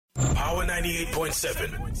Power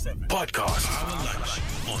 98.7 podcast. Power Lunch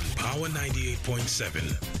on Power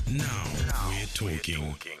 98.7. Now we're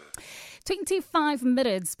talking. 25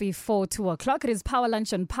 minutes before 2 o'clock. It is Power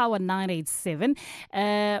Lunch on Power 987.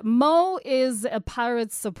 Mo is a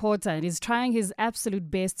Pirates supporter and he's trying his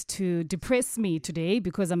absolute best to depress me today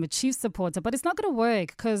because I'm a Chiefs supporter. But it's not going to work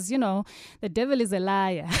because, you know, the devil is a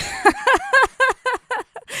liar.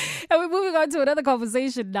 And we're moving on to another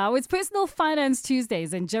conversation now. It's Personal Finance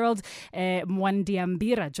Tuesdays and Gerald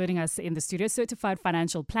Mwandiambira joining us in the studio, certified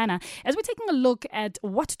financial planner, as we're taking a look at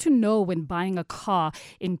what to know when buying a car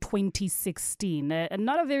in 2016.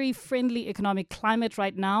 Not a very friendly economic climate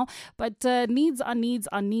right now, but needs are needs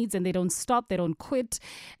are needs and they don't stop, they don't quit.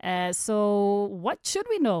 So what should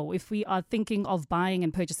we know if we are thinking of buying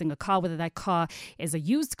and purchasing a car, whether that car is a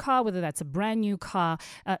used car, whether that's a brand new car?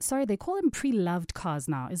 Sorry, they call them pre-loved cars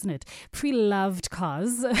now, isn't it? Pre-loved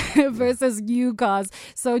cars versus new cars.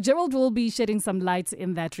 So Gerald will be shedding some light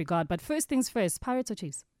in that regard. But first things first, Pirates or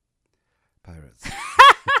Chiefs? Pirates.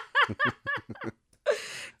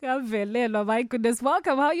 My goodness.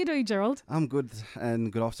 Welcome. How are you doing, Gerald? I'm good,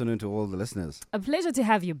 and good afternoon to all the listeners. A pleasure to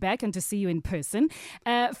have you back and to see you in person.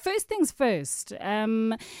 First things first.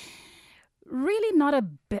 Really not a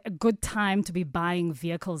good time to be buying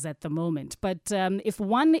vehicles at the moment. But if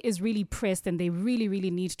one is really pressed and they really,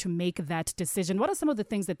 really need to make that decision, what are some of the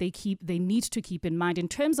things that they need to keep in mind in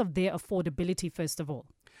terms of their affordability, first of all?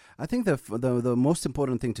 I think the most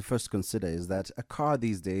important thing to first consider is that a car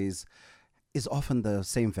these days is often the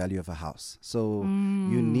same value of a house. So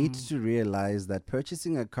you need to realize that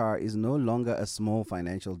purchasing a car is no longer a small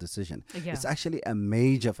financial decision. Yeah. It's actually a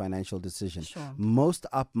major financial decision. Sure. Most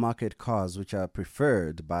upmarket cars, which are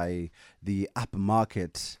preferred by the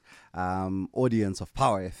upmarket audience of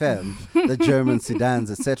Power FM, the German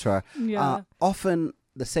sedans, etc., are often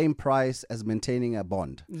the same price as maintaining a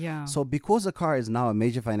bond. Yeah. So because a car is now a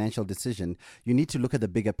major financial decision, you need to look at the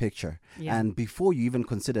bigger picture. Yeah. And before you even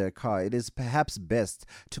consider a car, it is perhaps best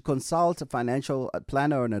to consult a financial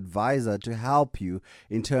planner or an advisor to help you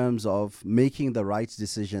in terms of making the right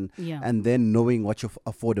decision and then knowing what your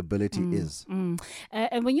affordability is.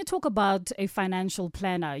 And when you talk about a financial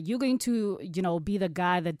planner, you're going to, be the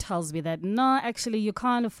guy that tells me that, no, actually, you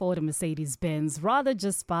can't afford a Mercedes-Benz. Rather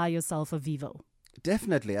just buy yourself a Vivo.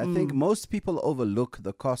 Definitely. I think most people overlook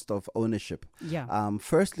the cost of ownership. Yeah.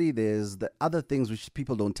 Firstly, there's the other things which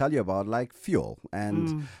people don't tell you about, like fuel.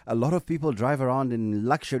 And a lot of people drive around in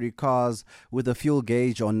luxury cars with a fuel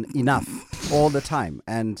gauge on enough all the time.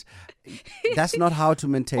 And that's not how to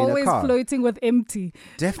maintain Always a car. Always floating with empty.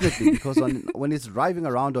 Definitely, because when it's driving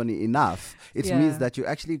around on enough, it means that you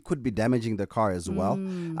actually could be damaging the car as well.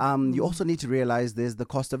 You also need to realize there's the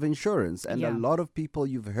cost of insurance. And a lot of people,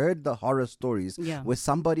 you've heard the horror stories where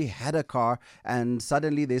somebody had a car and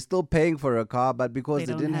suddenly they're still paying for a car, but because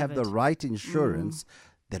they didn't have the right insurance,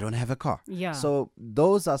 they don't have a car. Yeah. So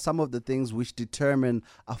those are some of the things which determine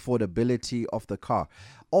affordability of the car.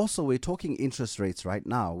 Also, we're talking interest rates right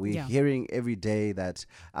now. We're hearing every day that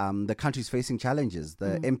the country's facing challenges.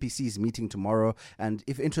 The MPC is meeting tomorrow, and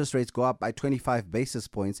if interest rates go up by 25 basis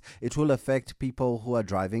points, it will affect people who are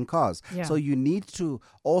driving cars. Yeah. So you need to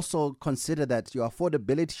also consider that your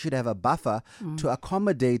affordability should have a buffer to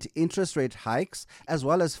accommodate interest rate hikes as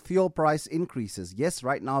well as fuel price increases. Yes,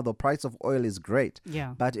 right now the price of oil is great,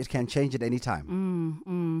 but it can change at any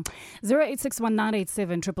time.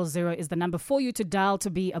 0861987000 is the number for you to dial to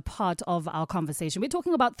be a part of our conversation. We're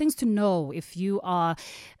talking about things to know if you are,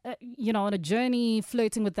 on a journey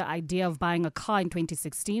flirting with the idea of buying a car in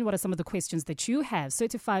 2016. What are some of the questions that you have?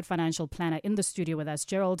 Certified financial planner in the studio with us,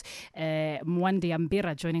 Gerald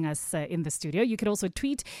Mwandiambira, joining us in the studio. You can also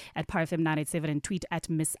tweet at PowerFM987 and tweet at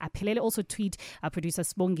Miss Apilele. Also tweet our producer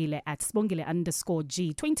Sbongile at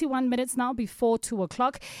Sbongile_G. 21 minutes now before 2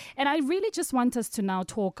 o'clock. And I really just want us to now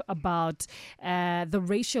talk about the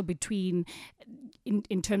ratio between,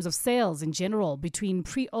 in terms of sales in general, between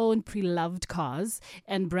pre-owned, pre-loved cars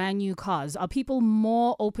and brand new cars. Are people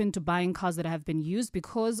more open to buying cars that have been used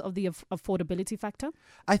because of the affordability factor?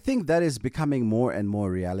 I think that is becoming more and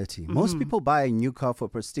more reality. Most people buy a new car for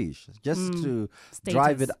prestige, just to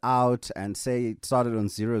drive it out and say it started on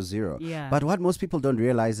 0-0. Yeah. But what most people don't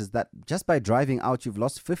realize is that just by driving out, you've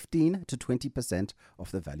lost 15 to 20%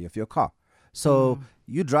 of the value of your car. So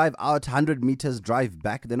You drive out 100 meters, drive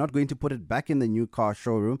back. They're not going to put it back in the new car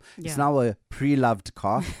showroom. It's now a pre-loved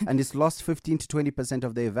car and it's lost 15 to 20%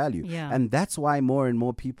 of their value. And that's why more and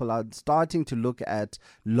more people are starting to look at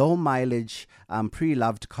low mileage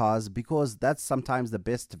pre-loved cars, because that's sometimes the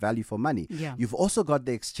best value for money. You've also got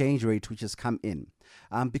the exchange rate, which has come in.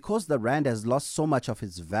 Because the rand has lost so much of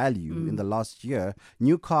its value in the last year,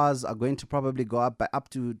 new cars are going to probably go up by up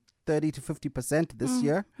to 30 to 50% this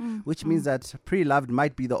year, which means that pre-loved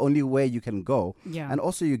might be the only way you can go. And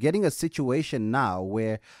also you're getting a situation now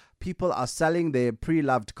where people are selling their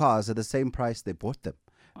pre-loved cars at the same price they bought them,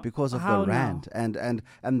 because of the rand. And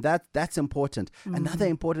that's important. Another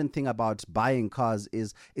important thing about buying cars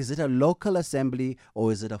is it a local assembly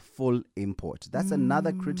or is it a full import? That's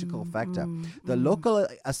another critical factor. The local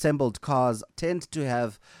assembled cars tend to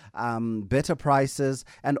have better prices,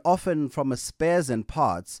 and often from a spares and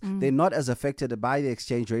parts, they're not as affected by the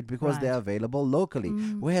exchange rate because they're available locally.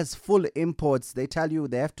 Whereas full imports, they tell you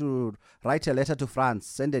they have to write a letter to France,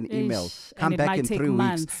 send an email, come back in 3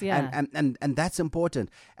 weeks. And that's important.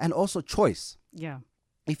 And also choice.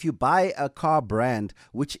 If you buy a car brand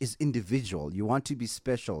which is individual, you want to be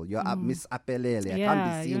special. You're Miss Apelele. I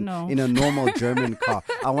can't be seen in a normal German car.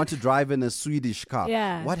 I want to drive in a Swedish car.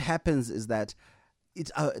 What happens is that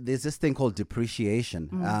there's this thing called depreciation,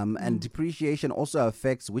 and depreciation also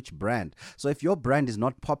affects which brand. So if your brand is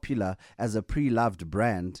not popular as a pre-loved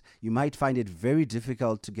brand, you might find it very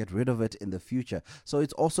difficult to get rid of it in the future. So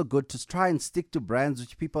it's also good to try and stick to brands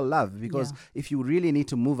which people love, because if you really need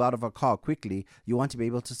to move out of a car quickly, you want to be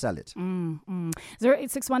able to sell it.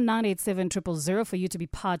 0861987000 for you to be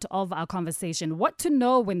part of our conversation. What to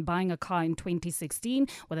know when buying a car in 2016,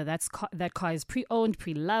 whether that car is pre-owned,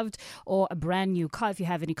 pre-loved, or a brand new car. If you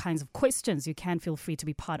have any kinds of questions, you can feel free to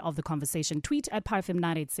be part of the conversation. Tweet at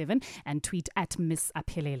PowerFM987 and tweet at Miss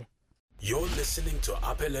Apelele. You're listening to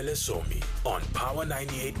Apelele Somi on Power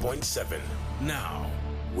 98.7. Now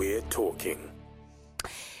we're talking.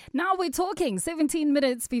 Now we're talking 17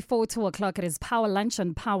 minutes before 2 o'clock. It is Power Lunch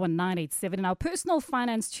on Power 987. In our Personal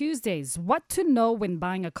Finance Tuesdays, what to know when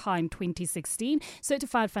buying a car in 2016.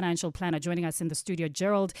 Certified financial planner joining us in the studio,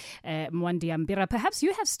 Gerald Mwandiambira. Perhaps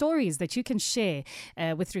you have stories that you can share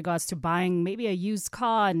with regards to buying maybe a used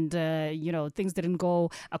car and, things didn't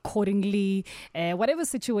go accordingly. Whatever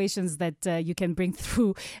situations that you can bring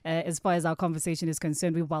through as far as our conversation is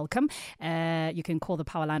concerned, we welcome. You can call the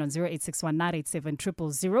Power line on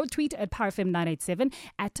 0861987000. Tweet at PowerFM987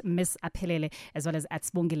 at Miss Apelele, as well as at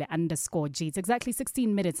Sbongile_G. It's exactly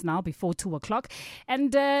 16 minutes now before 2 o'clock.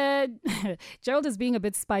 And Gerald is being a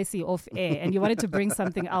bit spicy off air, and you wanted to bring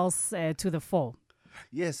something else to the fore.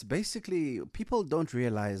 Yes, basically, people don't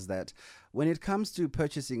realize that when it comes to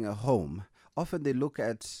purchasing a home, often they look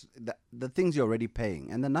at the things you're already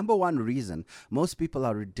paying. And the number one reason most people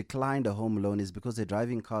are declined a home loan is because they're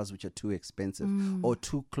driving cars which are too expensive or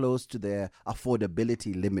too close to their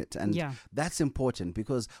affordability limit. And that's important,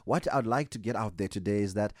 because what I'd like to get out there today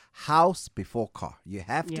is that house before car. You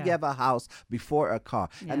have to have a house before a car.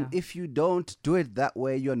 And if you don't do it that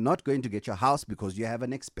way, you're not going to get your house because you have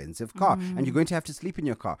an expensive car and you're going to have to sleep in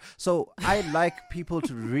your car. So I'd like people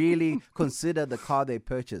to really consider the car they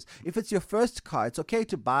purchase. If it's your first car, it's okay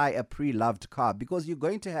to buy a pre-loved car, because you're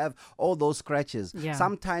going to have all those scratches.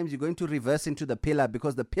 Sometimes you're going to reverse into the pillar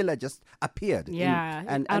because the pillar just appeared.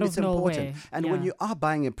 And it's important. And when you are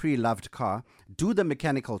buying a pre-loved car, do the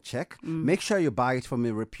mechanical check. Make sure you buy it from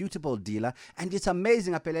a reputable dealer. And it's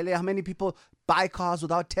amazing, Apelele, how many people buy cars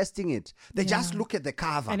without testing it. They just look at the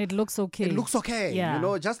cover. And it looks okay. It looks okay.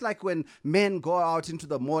 Just like when men go out into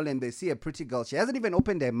the mall and they see a pretty girl. She hasn't even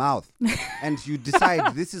opened her mouth. And you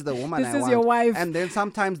decide, this is the woman I want. Your wife. And then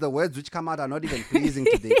sometimes the words which come out are not even pleasing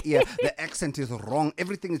to the ear. The accent is wrong.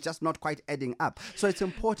 Everything is just not quite adding up. So it's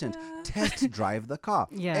important. Test drive the car.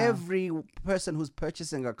 Every person who's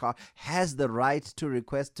purchasing a car has the right to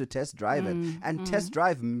request to test drive it. And test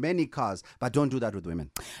drive many cars. But don't do that with women.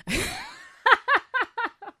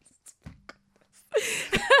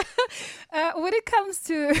 When it comes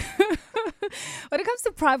to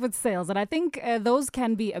private sales, and I think those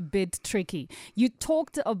can be a bit tricky. You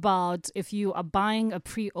talked about if you are buying a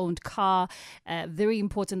pre-owned car, very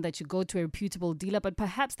important that you go to a reputable dealer, but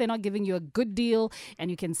perhaps they're not giving you a good deal,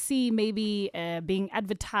 and you can see maybe being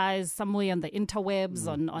advertised somewhere on the interwebs,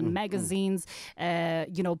 on magazines,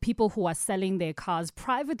 people who are selling their cars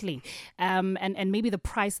privately, and maybe the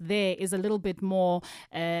price there is a little bit more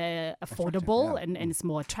affordable and it's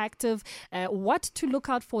more attractive. what to look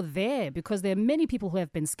out for there, because there are many people who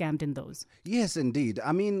have been scammed in those. Yes, indeed.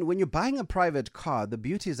 I mean, when you're buying a private car, the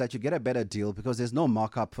beauty is that you get a better deal because there's no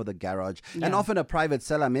markup for the garage. Yeah. And often a private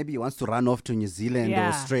seller, maybe he wants to run off to New Zealand or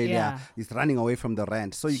Australia. He's running away from the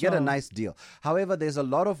rent. So you get a nice deal. However, there's a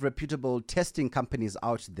lot of reputable testing companies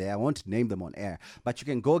out there. I won't name them on air, but you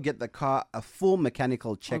can go get the car a full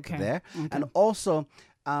mechanical check there. And also,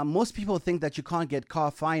 most people think that you can't get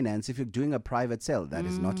car finance if you're doing a private sale. That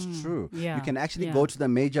is not true. Yeah. You can actually go to the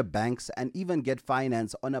major banks and even get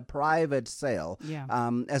finance on a private sale.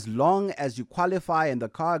 As long as you qualify and the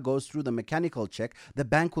car goes through the mechanical check, the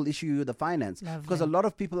bank will issue you the finance. Lovely. Because a lot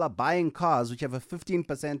of people are buying cars which have a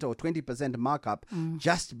 15% or 20% markup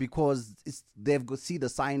just because they've see the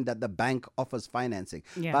sign that the bank offers financing.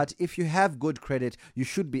 But if you have good credit, you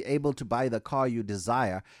should be able to buy the car you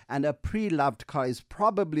desire. And a pre-loved car is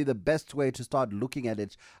probably the best way to start looking at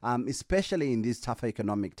it, especially in these tougher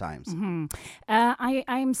economic times.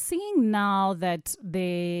 I'm seeing now that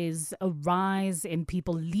there's a rise in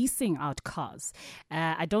people leasing out cars.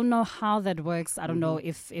 I don't know how that works. I don't know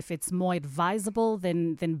if it's more advisable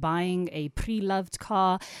than buying a pre-loved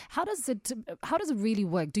car. How does it really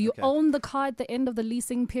work? Do you own the car at the end of the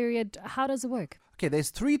leasing period? How does it work? Okay,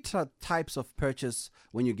 there's three types of purchase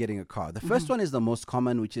when you're getting a car. The first one is the most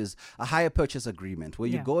common, which is a hire purchase agreement, where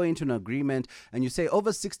you go into an agreement and you say,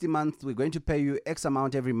 over 60 months, we're going to pay you X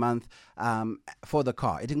amount every month for the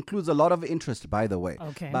car. It includes a lot of interest, by the way.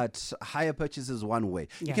 But hire purchase is one way.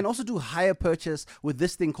 You can also do hire purchase with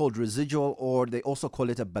this thing called residual, or they also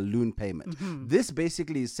call it a balloon payment. This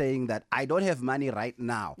basically is saying that I don't have money right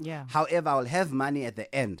now. However, I'll have money at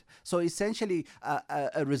the end. So essentially,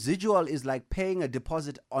 a residual is like paying a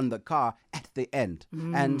deposit on the car at the end,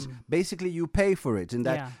 and basically you pay for it in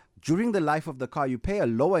that during the life of the car you pay a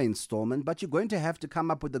lower installment, but you're going to have to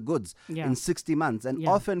come up with the goods in 60 months, and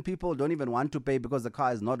often people don't even want to pay because the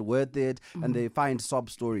car is not worth it, and they find sob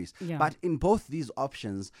stories. But in both these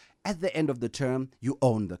options, at the end of the term, you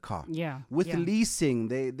own the car. With leasing,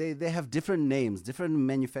 they have different names. Different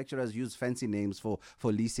manufacturers use fancy names for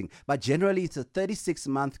leasing. But generally, it's a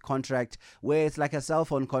 36-month contract where it's like a cell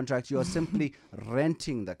phone contract. You are simply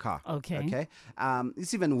renting the car. Okay.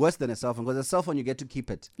 It's even worse than a cell phone, because a cell phone, you get to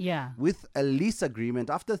keep it. With a lease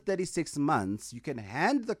agreement, after 36 months, you can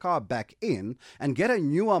hand the car back in and get a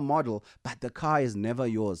newer model, but the car is never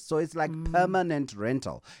yours. So it's like permanent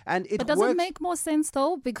rental. And it But does it make more sense,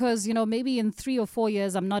 though? Because, maybe in 3 or 4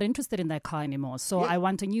 years, I'm not interested in that car anymore. So I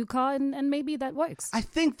want a new car, and maybe that works. I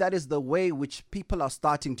think that is the way which people are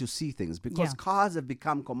starting to see things, because cars have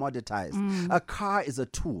become commoditized. A car is a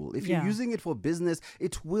tool. If you're using it for business,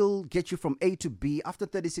 it will get you from A to B. After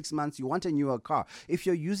 36 months, you want a newer car. If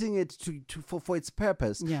you're using it for its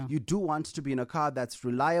purpose, you do want to be in a car that's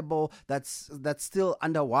reliable, that's still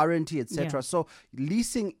under warranty, etc. So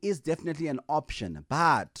leasing is definitely an option,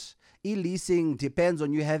 but e-leasing depends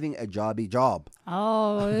on you having a job.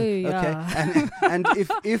 And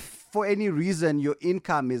if for any reason your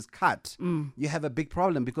income is cut, you have a big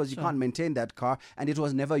problem, because you can't maintain that car and it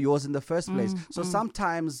was never yours in the first place. So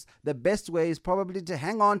sometimes the best way is probably to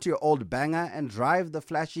hang on to your old banger and drive the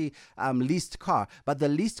flashy leased car. But the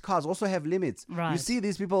leased cars also have limits. You see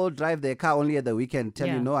these people drive their car only at the weekend, tell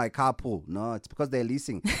you, no, I carpool. No, it's because they're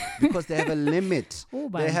leasing. Because they have a limit.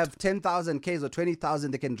 They have 10,000 Ks or 20,000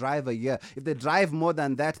 they can drive a year. If they drive more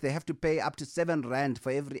than that, they have to pay up to 7 Rand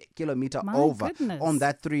for every kilometer on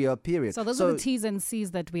that 3-year period. So those are the T's and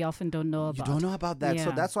C's that we often don't know about. You don't know about that.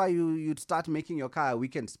 So that's why you'd start making your car a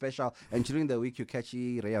weekend special, and during the week you catch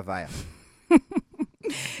Rea Vaya.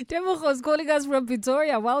 Tebogo's calling us from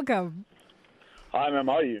Pretoria. Welcome. Hi, ma'am.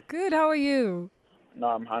 How are you? Good. How are you? No,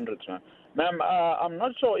 I'm hundreds, ma'am. Ma'am, I'm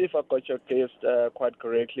not sure if I got your case quite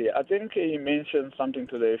correctly. I think you mentioned something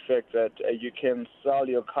to the effect that you can sell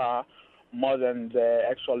your car more than the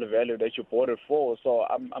actual value that you bought it for. So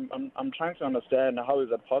I'm trying to understand, how is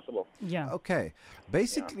that possible? Okay.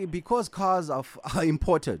 Basically, because cars are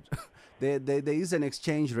imported, there is an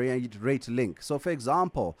exchange rate link. So, for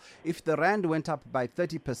example, if the Rand went up by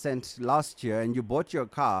 30% last year and you bought your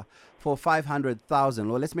car for 500,000,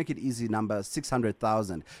 or let's make it easy number,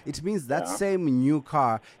 600,000. It means that same new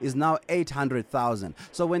car is now 800,000.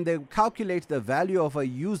 So when they calculate the value of a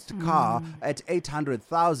used car at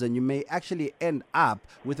 800,000, you may actually end up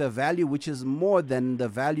with a value which is more than the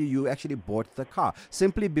value you actually bought the car,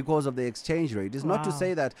 simply because of the exchange rate. It's not to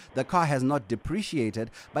say that the car has not depreciated,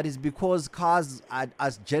 but it's because cars are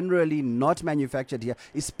generally not manufactured here,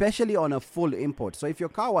 especially on a full import. So if your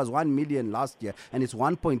car was 1 million last year and it's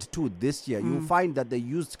 1.2, this year, you'll find that the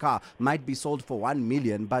used car might be sold for 1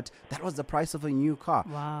 million, but that was the price of a new car.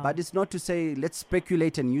 Wow. But it's not to say let's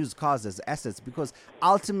speculate and use cars as assets, because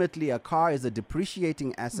ultimately a car is a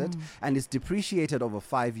depreciating asset and it's depreciated over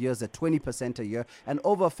 5 years at 20% a year. And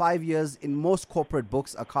over 5 years, in most corporate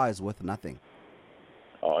books, a car is worth nothing.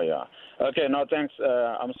 Oh, yeah. Okay, no, thanks.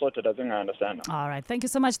 I'm sorted. I think I understand now. All right. Thank you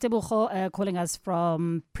so much, Tebogo, calling us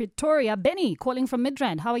from Pretoria. Benny, calling from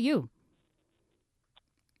Midrand. How are you?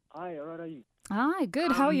 Hi, how are you? Hi,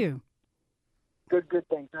 good. How are you? Good,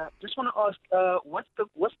 thanks. Just want to ask, what's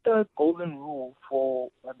the golden rule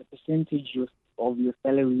for the percentage of your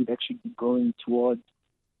salary that should be going towards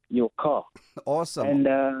your car? Awesome.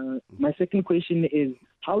 And my second question is,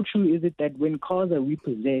 how true is it that when cars are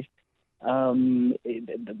repossessed,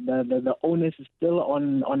 the onus is still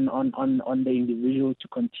on the individual to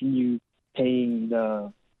continue paying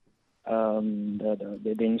the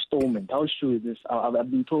installment? How true is this?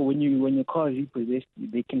 I've been told when your car is repossessed,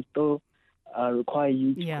 they can still require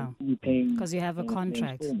you to continue paying because you have a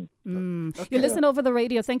contract. Okay. You listen over the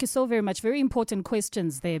radio. Thank you so very much. Very important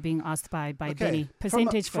questions there being asked by Benny.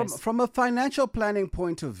 Percentage first. From a financial planning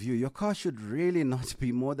point of view, your car should really not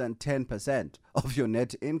be more than 10% of your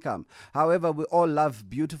net income. However, we all love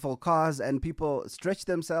beautiful cars and people stretch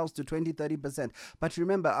themselves to 20-30%. But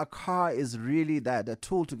remember, a car is really a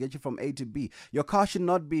tool to get you from A to B. Your car should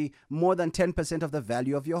not be more than 10% of the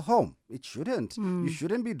value of your home. It shouldn't. You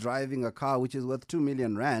shouldn't be driving a car which is worth 2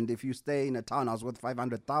 million rand if you stay in a townhouse worth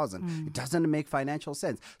 500,000. It doesn't make financial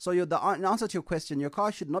sense. So in answer to your question, your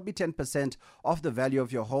car should not be 10% of the value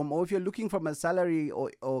of your home. Or if you're looking from a salary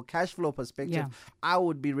or cash flow perspective, I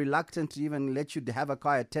would be reluctant to even let you have a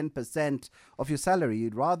car at 10% of your salary.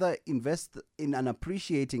 You'd rather invest in an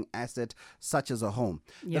appreciating asset such as a home.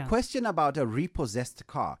 The question about a repossessed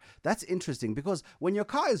car, that's interesting, because when your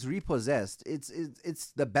car is repossessed,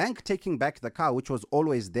 it's the bank taking back the car, which was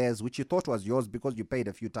always theirs, which you thought was yours because you paid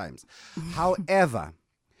a few times. However,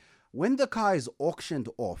 when the car is auctioned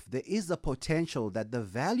off, there is a potential that the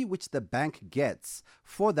value which the bank gets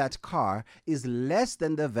for that car is less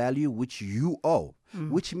than the value which you owe,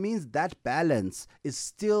 which means that balance is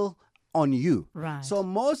still on you. Right. So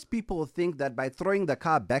most people think that by throwing the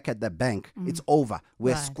car back at the bank, it's over.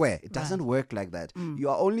 We're square. It doesn't work like that. You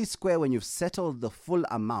are only square when you've settled the full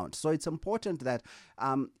amount. So it's important that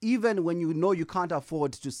even when you know you can't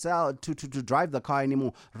afford to sell, to drive the car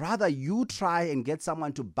anymore, rather you try and get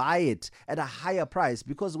someone to buy it at a higher price,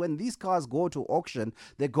 because when these cars go to auction,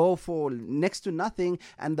 they go for next to nothing,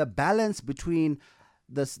 and the balance between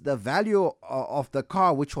the value of the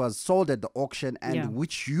car which was sold at the auction and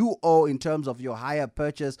which you owe in terms of your hire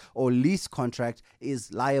purchase or lease contract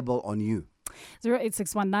is liable on you.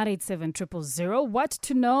 0861-987-000. What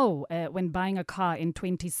to know when buying a car in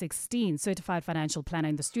 2016? Certified financial planner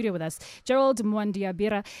in the studio with us, Gerald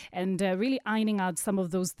Mwandiabira, and really ironing out some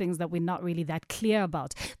of those things that we're not really that clear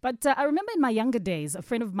about. But I remember in my younger days, a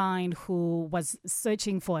friend of mine who was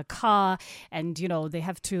searching for a car, and they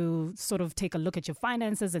have to sort of take a look at your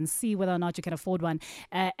finances and see whether or not you can afford one.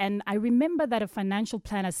 And I remember that a financial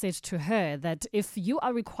planner said to her that if you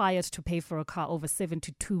are required to pay for a car over 7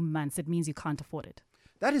 to 2 months, it means you can't afford it.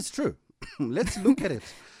 That is true. Let's look at it.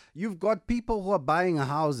 You've got people who are buying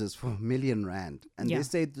houses for 1 million rand, and they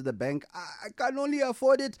say to the bank, I can only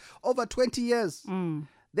afford it over 20 years.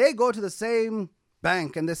 They go to the same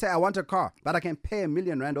bank and they say, I want a car, but I can pay 1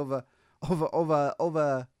 million rand over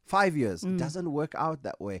 5 years. It doesn't work out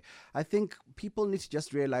that way. I think people need to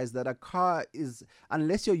just realize that a car is,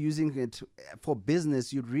 unless you're using it for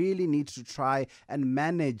business, you really need to try and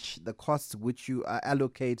manage the costs which you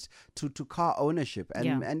allocate to car ownership.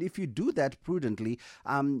 And if you do that prudently,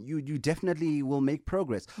 you definitely will make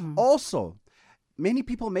progress. Also, many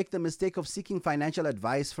people make the mistake of seeking financial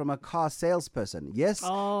advice from a car salesperson. Yes,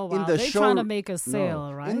 they're trying to make a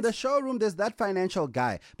sale, right? In the showroom, there's that financial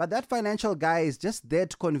guy. But that financial guy is just there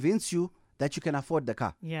to convince you that you can afford the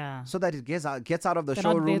car. Yeah. So that it gets out of the They're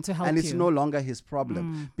showroom and it's you. no longer his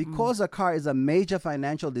problem. Because a car is a major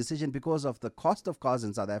financial decision because of the cost of cars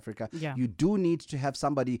in South Africa, you do need to have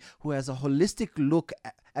somebody who has a holistic look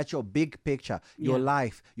at your big picture, your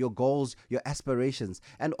life, your goals, your aspirations.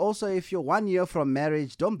 And also, if you're 1 year from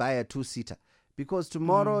marriage, don't buy a 2-seater, because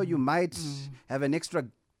tomorrow you might have an extra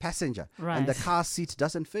passenger and the car seat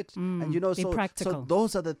doesn't fit. And so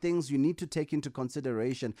those are the things you need to take into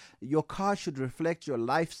consideration. Your car should reflect your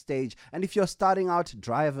life stage, and if you're starting out,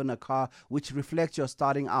 drive in a car which reflects your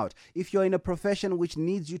starting out. If you're in a profession which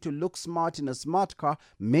needs you to look smart in a smart car,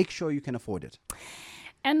 make sure you can afford it.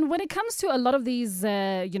 And when it comes to a lot of these,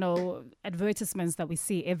 advertisements that we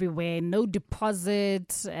see everywhere, no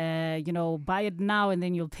deposit, buy it now and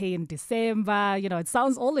then you'll pay in December. It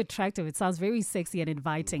sounds all attractive. It sounds very sexy and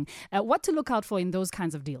inviting. What to look out for in those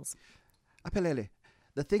kinds of deals? Apelele,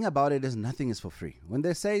 the thing about it is nothing is for free. When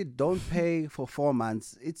they say don't pay for 4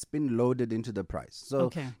 months, it's been loaded into the price.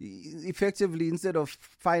 So effectively, instead of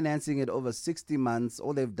financing it over 60 months,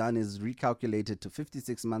 all they've done is recalculate it to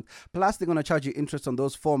 56 months. Plus, they're going to charge you interest on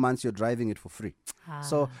those 4 months you're driving it for free.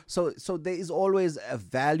 So there is always a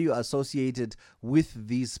value associated with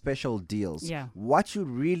these special deals. Yeah. What you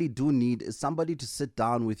really do need is somebody to sit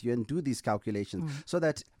down with you and do these calculations so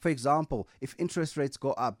that, for example, if interest rates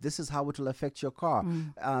go up, this is how it will affect your car.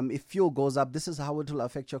 If fuel goes up, this is how it will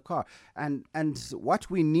affect your car. And what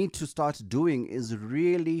we need to start doing is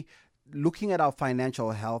really looking at our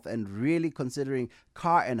financial health and really considering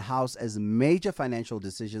car and house as major financial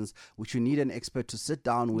decisions, which you need an expert to sit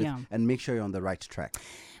down with and make sure you're on the right track.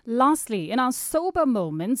 Lastly, in our sober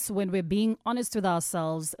moments, when we're being honest with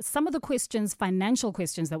ourselves, some of the financial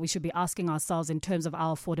questions that we should be asking ourselves in terms of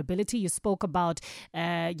our affordability. You spoke about,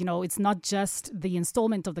 it's not just the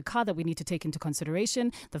installment of the car that we need to take into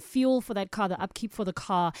consideration, the fuel for that car, the upkeep for the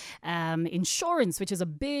car, insurance, which is a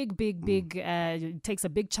big, takes a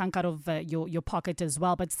big chunk out of your pocket as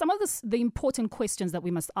well. But some of the important questions that we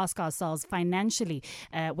must ask ourselves financially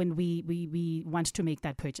when we want to make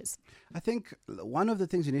that purchase. I think one of the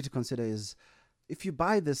things you need to consider is if you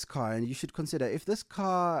buy this car, and you should consider if this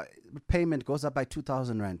car payment goes up by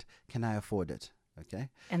 2,000 Rand, can I afford it? Okay.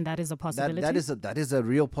 And that is a possibility? That is a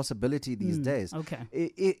real possibility these days. Okay.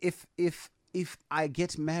 If I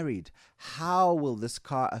get married, how will this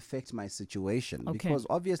car affect my situation? Okay. Because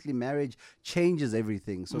obviously marriage changes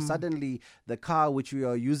everything. So suddenly the car which we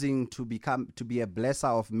are using to be a blesser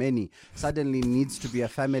of many suddenly needs to be a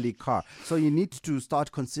family car. So you need to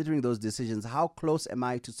start considering those decisions. How close am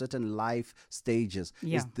I to certain life stages?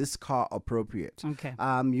 Yeah. Is this car appropriate? Okay.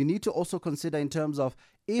 You need to also consider in terms of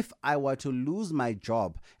if I were to lose my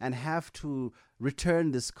job and have to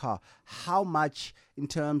return this car, how much in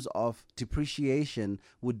terms of depreciation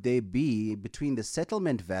would there be between the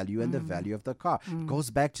settlement value and the value of the car? It goes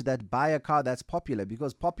back to that buy a car that's popular,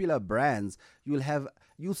 because popular brands, you'll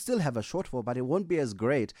still have a shortfall, but it won't be as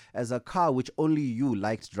great as a car which only you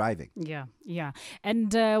liked driving. Yeah.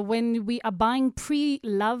 And when we are buying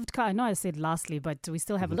pre-loved cars, I know I said lastly, but we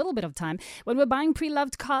still have a little bit of time. When we're buying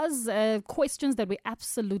pre-loved cars, questions that we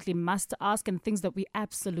absolutely must ask and things that we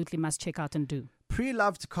absolutely must check out and do.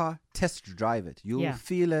 Pre-loved car, test drive it. You'll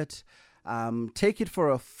feel it. Take it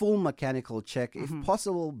for a full mechanical check. If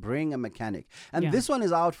possible, bring a mechanic. And this one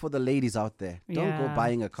is out for the ladies out there. Don't go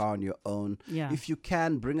buying a car on your own. If you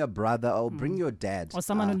can, bring a brother or bring your dad. Or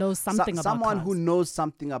someone who knows something about cars. Someone who knows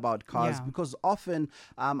something about cars. Because often,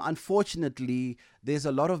 unfortunately, there's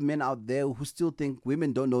a lot of men out there who still think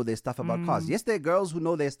women don't know their stuff about cars. Yes, there are girls who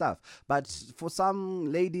know their stuff. But for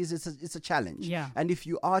some ladies, it's a challenge. And if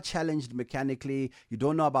you are challenged mechanically, you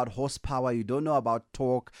don't know about horsepower, you don't know about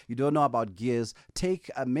torque, you don't know about gears,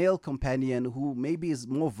 take a male companion who maybe is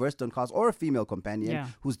more versed on cars, or a female companion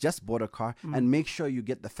who's just bought a car, and make sure you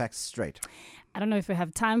get the facts straight. I don't know if we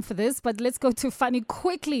have time for this, but let's go to Fanny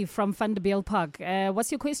quickly from Van der Bijl Park.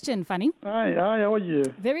 What's your question, Fanny? Hi, how are you?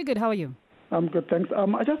 Very good. How are you? I'm good, thanks.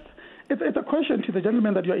 It's a question to the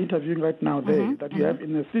gentleman that you're interviewing right now that you have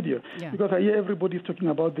in the studio. Because I hear everybody's talking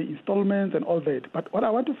about the installments and all that. But what I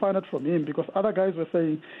want to find out from him, because other guys were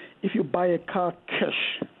saying, if you buy a car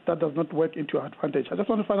cash, that does not work into your advantage. I just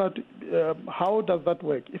want to find out how does that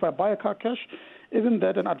work? If I buy a car cash, isn't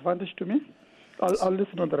that an advantage to me? I'll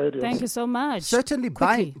listen on the radio. Thank you so much. Certainly,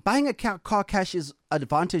 buying a car cash is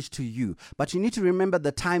advantage to you, but you need to remember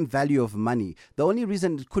the time value of money. The only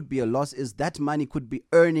reason it could be a loss is that money could be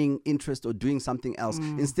earning interest or doing something else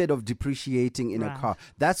instead of depreciating in a car.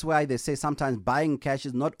 That's why they say sometimes buying cash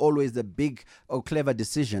is not always a big or clever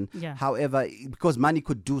decision. However, because money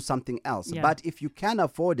could do something else. But if you can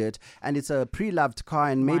afford it and it's a pre-loved car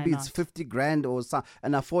and maybe it's 50 grand or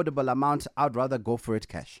an affordable amount, I'd rather go for it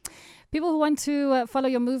cash. People who want to follow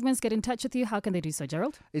your movements, get in touch with you, how can they do so,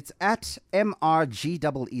 Gerald? It's at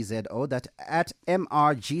MRGEEZO. That's at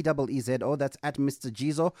MRGEEZO. That's at Mr.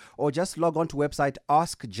 Jizo. Or just log on to website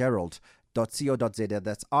askgerald.co.za.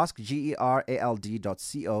 That's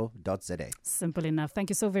askgerald.co.za. Simple enough. Thank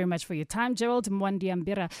you so very much for your time. Gerald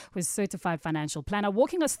Mwandiambira, who is certified financial planner,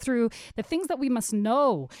 walking us through the things that we must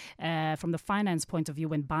know from the finance point of view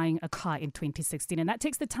when buying a car in 2016. And that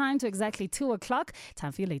takes the time to exactly 2 o'clock.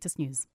 Time for your latest news.